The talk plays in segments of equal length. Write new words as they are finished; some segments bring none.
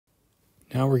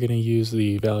Now we're going to use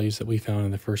the values that we found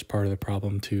in the first part of the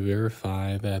problem to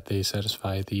verify that they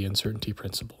satisfy the uncertainty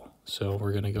principle. So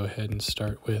we're going to go ahead and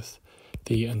start with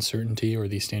the uncertainty or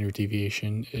the standard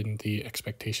deviation in the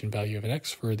expectation value of an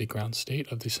x for the ground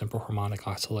state of the simple harmonic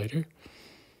oscillator.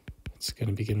 It's going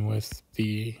to begin with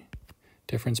the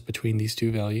difference between these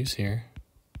two values here.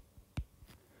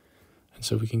 And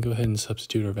so we can go ahead and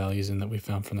substitute our values in that we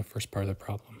found from the first part of the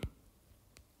problem.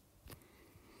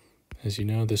 As you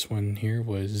know, this one here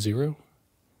was 0,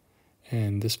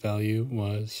 and this value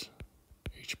was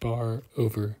h bar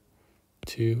over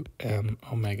 2m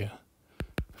omega.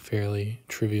 Fairly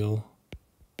trivial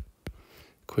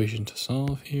equation to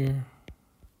solve here,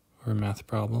 or a math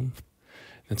problem.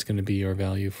 That's going to be our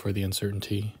value for the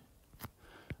uncertainty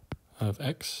of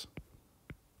x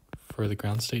for the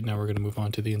ground state. Now we're going to move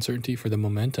on to the uncertainty for the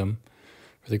momentum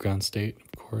for the ground state.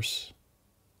 Of course,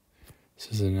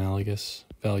 this is an analogous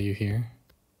value here.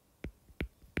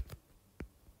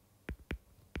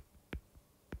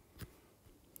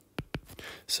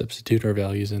 Substitute our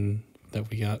values in that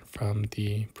we got from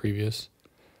the previous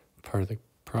part of the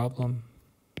problem.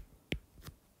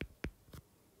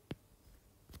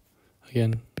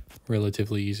 Again,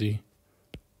 relatively easy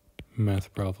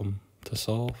math problem to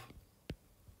solve.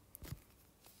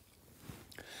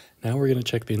 Now we're going to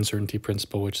check the uncertainty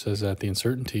principle, which says that the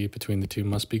uncertainty between the two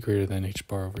must be greater than h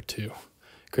bar over 2,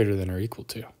 greater than or equal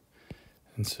to.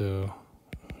 And so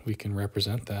we can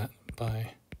represent that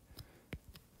by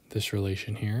this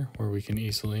relation here, where we can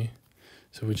easily,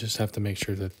 so we just have to make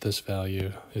sure that this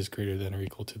value is greater than or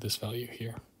equal to this value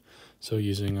here. So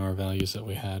using our values that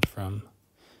we had from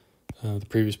the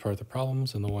previous part of the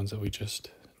problems and the ones that we just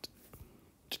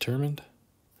determined,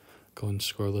 go and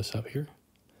scroll this up here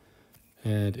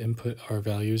and input our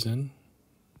values in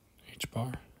h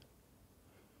bar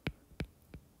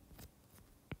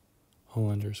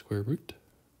all under square root.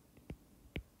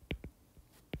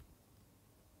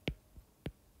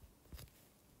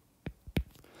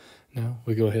 Now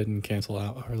we go ahead and cancel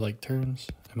out our like terms,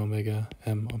 m omega,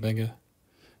 m omega.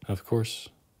 Of course,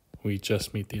 we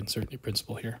just meet the uncertainty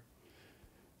principle here.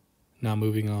 Now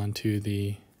moving on to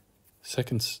the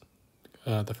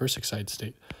first excited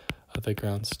state of the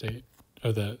ground state,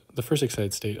 or the first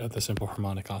excited state of the simple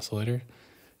harmonic oscillator,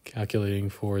 calculating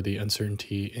for the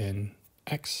uncertainty in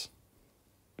x,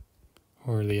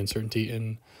 or the uncertainty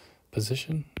in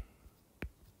position.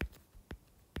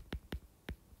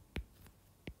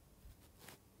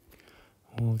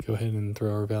 We'll go ahead and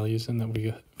throw our values in that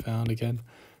we found again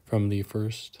from the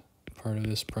first part of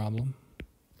this problem.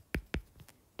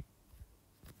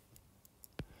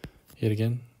 Yet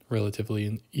again, relatively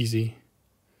an easy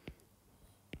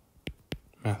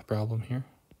math problem here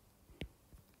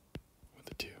with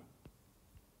the 2.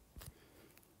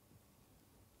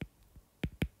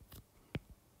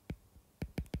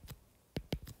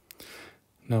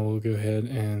 Now we'll go ahead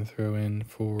and throw in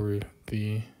for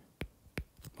the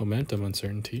momentum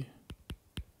uncertainty.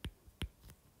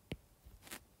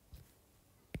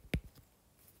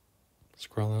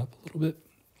 Scroll up a little bit.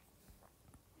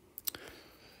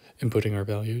 Inputting our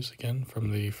values again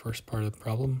from the first part of the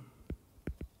problem.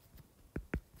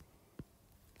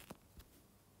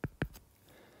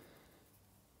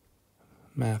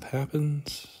 Math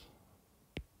happens.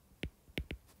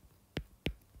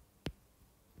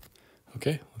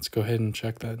 Okay, let's go ahead and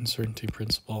check that uncertainty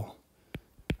principle.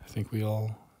 I think we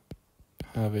all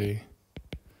have a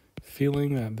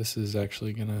feeling that this is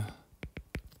actually going to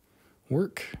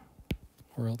work,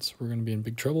 or else we're going to be in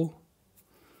big trouble.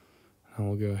 And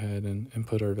we'll go ahead and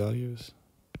input our values.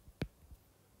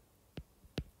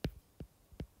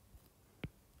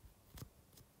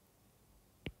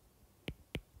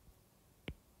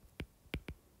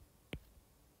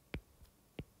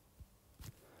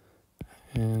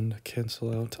 And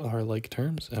cancel out our like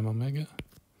terms, m omega.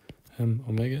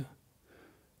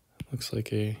 Looks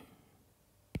like a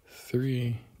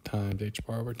 3 times h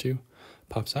bar over 2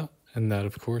 pops out, and that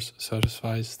of course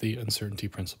satisfies the uncertainty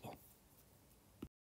principle.